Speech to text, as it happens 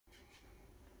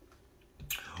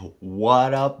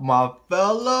What up, my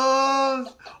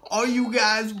fellas? Are you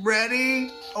guys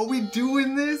ready? Are we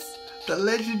doing this? The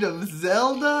Legend of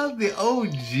Zelda? The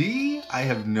OG? I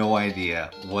have no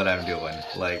idea what I'm doing.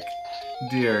 Like,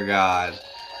 dear God.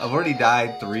 I've already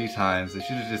died 3 times. I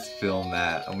should have just filmed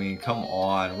that. I mean, come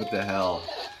on. What the hell?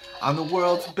 I'm the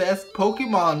world's best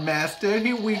Pokemon master.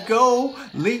 Here we go.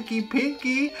 Linky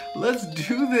Pinky. Let's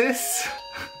do this.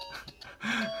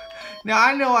 Now,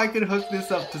 I know I could hook this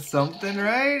up to something,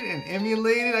 right? And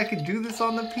emulate it. I could do this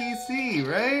on the PC,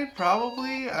 right?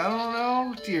 Probably. I don't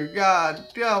know. Dear God.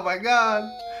 Oh my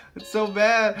God. It's so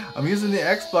bad. I'm using the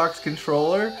Xbox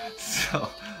controller. So,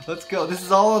 let's go. This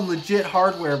is all on legit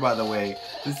hardware, by the way.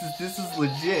 This is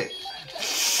legit.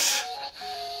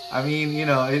 I mean, you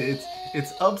know,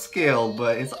 it's upscaled,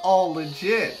 but it's all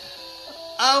legit.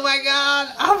 Oh my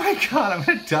God. Oh my God. I'm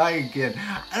gonna die again.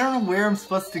 I don't know where I'm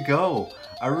supposed to go.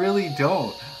 I really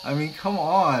don't. I mean, come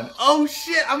on. Oh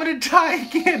shit, I'm gonna die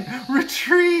again.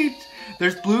 Retreat.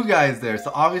 There's blue guys there,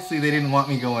 so obviously they didn't want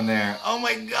me going there. Oh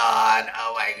my God.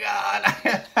 Oh my God. I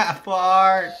have half a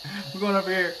heart. We're going up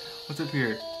here. What's up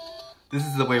here? This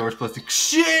is the way we're supposed to.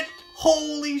 Shit.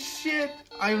 Holy shit.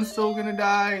 I am so gonna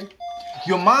die.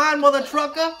 You're mine, mother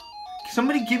trucker.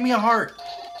 Somebody give me a heart.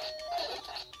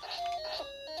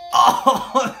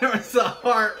 Oh, there was a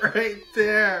heart right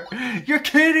there. You're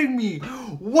kidding me.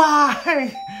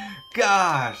 Why?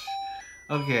 Gosh.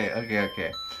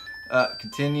 Okay.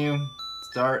 Continue.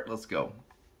 Start. Let's go.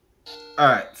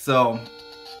 Alright, so,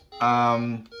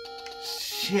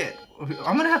 shit.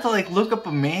 I'm gonna have to, like, look up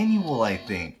a manual, I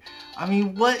think. I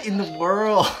mean, what in the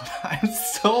world? I'm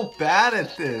so bad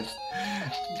at this.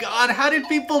 God, how did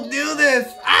people do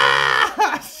this?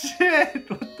 Ah, shit.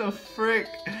 What the frick?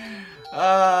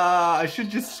 I should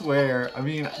just swear. I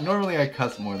mean, normally I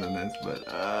cuss more than this, but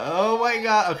oh my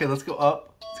God. Okay, let's go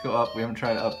up. Let's go up. We haven't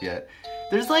tried up yet.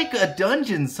 There's like a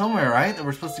dungeon somewhere, right? That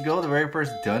we're supposed to go, the very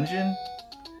first dungeon.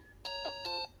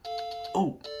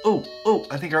 Oh,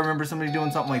 I think I remember somebody doing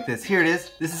something like this. Here it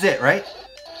is. This is it, right?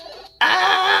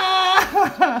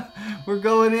 Ah! We're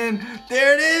going in.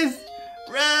 There it is.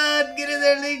 Run, get in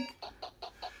there, Link.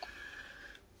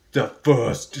 The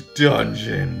first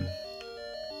dungeon.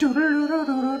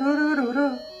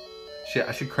 Shit,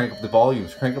 I should crank up the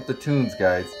volumes, crank up the tunes,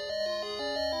 guys.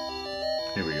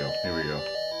 Here we go.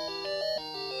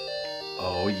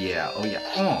 Oh yeah.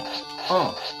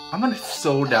 I'm gonna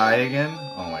so die again.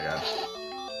 Oh my God.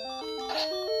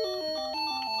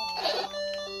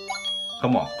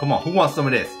 Come on. Who wants some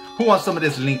of this? Who wants some of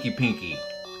this Linky Pinky?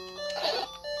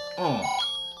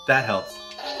 That helps.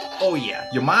 Oh yeah.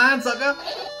 You mind, sucker?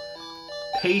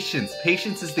 Patience.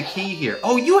 Patience is the key here.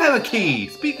 Oh, you have a key.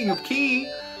 Speaking of key.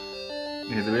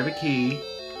 Here's we have a key.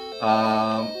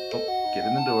 Get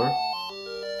in the door.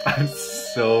 I'm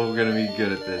so gonna be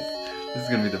good at this. This is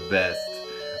gonna be the best.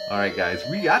 Alright, guys.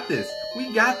 We got this.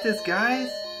 We got this,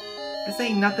 guys. This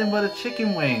ain't nothing but a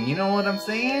chicken wing. You know what I'm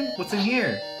saying? What's in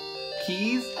here?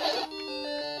 Keys?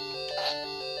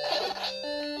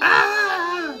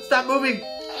 Ah! Stop moving!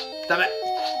 Stop it!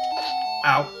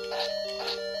 Ow.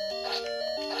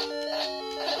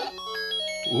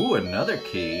 Ooh, another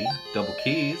key. Double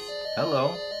keys.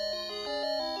 Hello.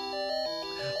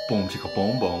 Boom, chicka,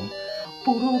 boom, boom.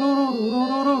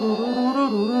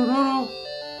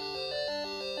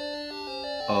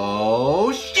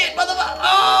 Oh, shit, motherfucker.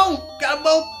 Oh, got him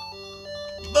both.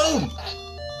 Boom.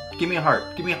 Give me a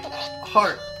heart. Give me a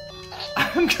heart.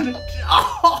 I'm gonna...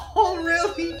 Oh,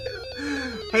 really?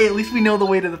 Hey, at least we know the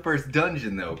way to the first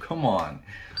dungeon, though. Come on.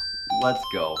 Let's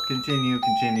go. Continue.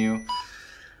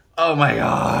 Oh my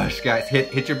gosh, guys,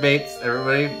 hit your baits,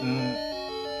 everybody.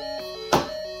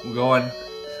 I'm going.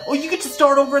 Oh, you get to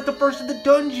start over at the first of the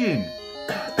dungeon.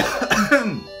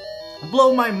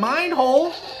 Blow my mind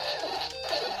hole.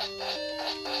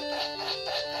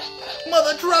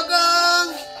 Mother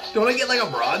truckers! Don't I get like a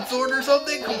broadsword or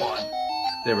something? Come on.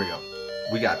 There we go.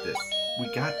 We got this. We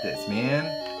got this, man.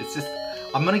 It's just,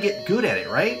 I'm gonna get good at it,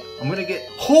 right? I'm gonna get,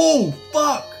 oh,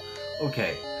 fuck.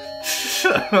 Okay.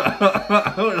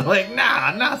 Like,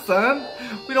 nah, son.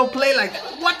 We don't play like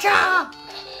that. Watcha!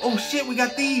 Oh shit, we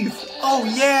got these. Oh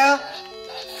yeah.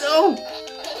 Oh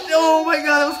my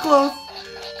God, that was close.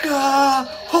 God.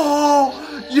 Oh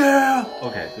yeah.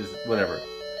 Okay, whatever.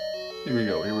 Here we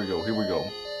go.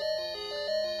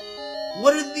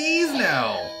 What are these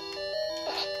now?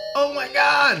 Oh my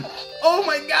God.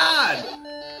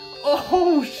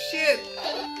 Oh shit.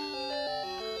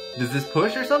 Does this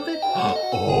push or something?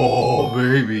 Oh,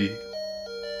 baby.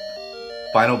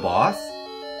 Final boss?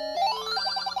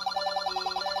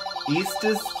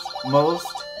 Eastest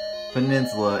most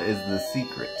peninsula is the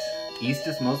secret.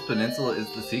 easternmost peninsula is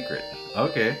the secret.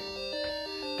 Okay.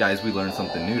 Guys, we learned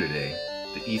something new today.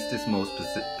 The easternmost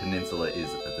peninsula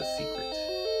is the secret.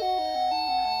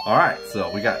 Alright, so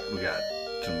we got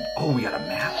some... Oh, we got a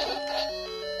map?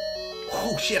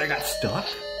 Oh shit, I got stuck?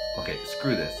 Okay,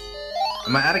 screw this.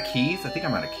 Am I out of keys? I think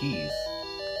I'm out of keys.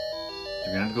 So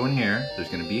we're gonna have to go in here. There's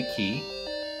gonna be a key.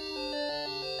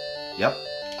 Yep.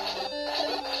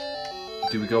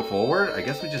 Do we go forward? I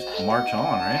guess we just march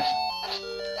on, right?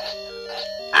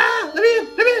 Ah! Let me in!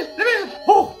 Let me in! Let me in!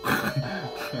 Oh!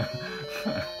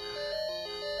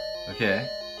 Okay.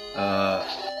 Oh,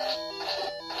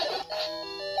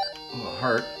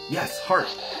 heart. Yes, heart.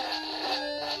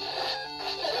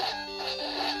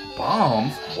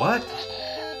 Bombs? What?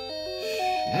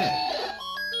 Shit.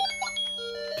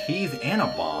 Keys and a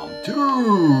bomb.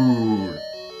 Dude!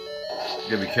 You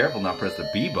gotta be careful not press the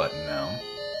B button now.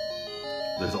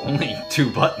 There's only 2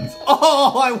 buttons.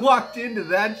 Oh, I walked into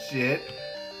that shit.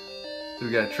 So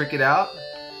we gotta trick it out,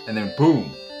 and then boom.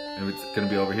 And it's gonna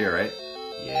be over here, right?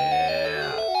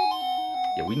 Yeah.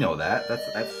 Yeah, we know that. That's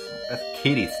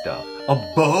kitty stuff. A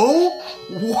bow?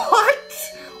 What?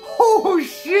 Oh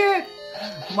shit!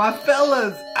 My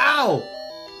fellas! Ow!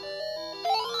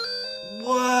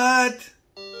 What?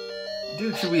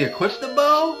 Dude, should we equip the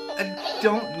bow? I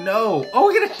don't know. Oh,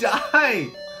 we're gonna die!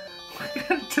 We're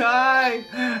gonna die!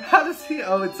 How does he...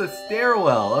 Oh, it's a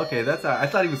stairwell. Okay, that's how... I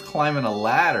thought he was climbing a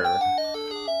ladder.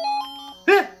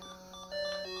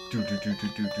 Do.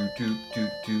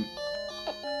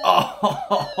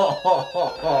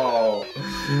 Oh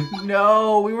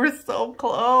no, we were so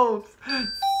close.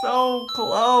 So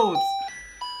close.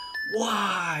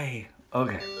 Why?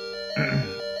 Okay.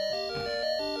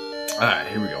 Alright,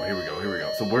 here we go.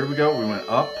 So where did we go? We went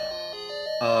up.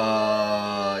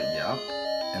 Yep.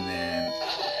 And then...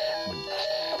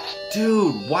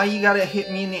 Dude, why you gotta hit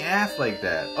me in the ass like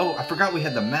that? Oh, I forgot we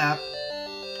had the map.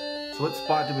 So what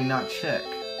spot did we not check?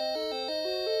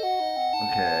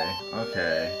 Okay.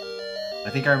 I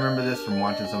think I remember this from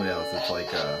watching somebody else. It's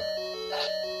like, I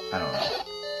don't know.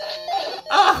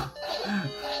 Ah!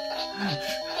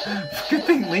 Good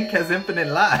thing Link has infinite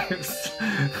lives.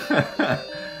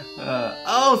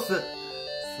 Oh!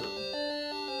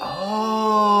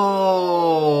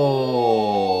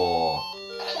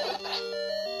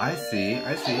 I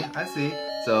see.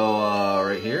 So,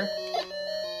 right here?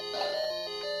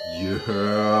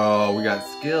 Yeah, we got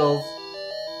skills.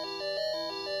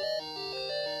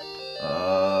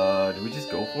 Do we just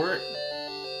go for it?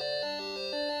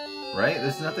 Right?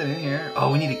 There's nothing in here.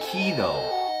 Oh, we need a key though.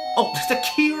 Oh, there's a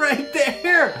key right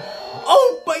there!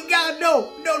 Oh my god, no!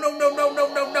 No.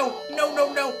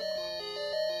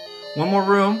 One more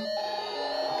room.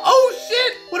 Oh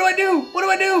shit! What do I do?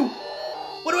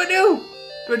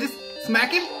 Do I just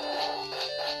smack him?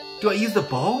 Do I use the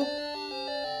bow?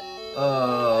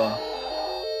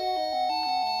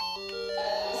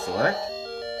 Select.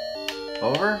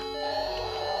 Over.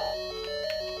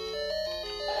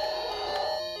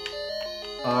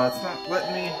 It's not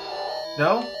letting me...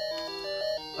 No?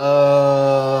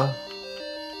 Oh,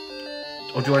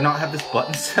 do I not have this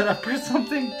button set up or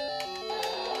something?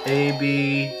 A,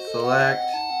 B, select.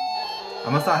 I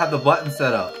must not have the button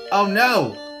set up. Oh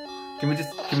no! Can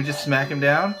we just smack him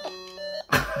down?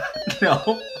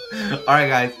 No? Alright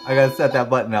guys, I gotta set that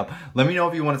button up. Let me know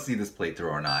if you want to see this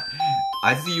playthrough or not.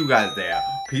 I see you guys there.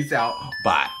 Peace out.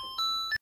 Bye.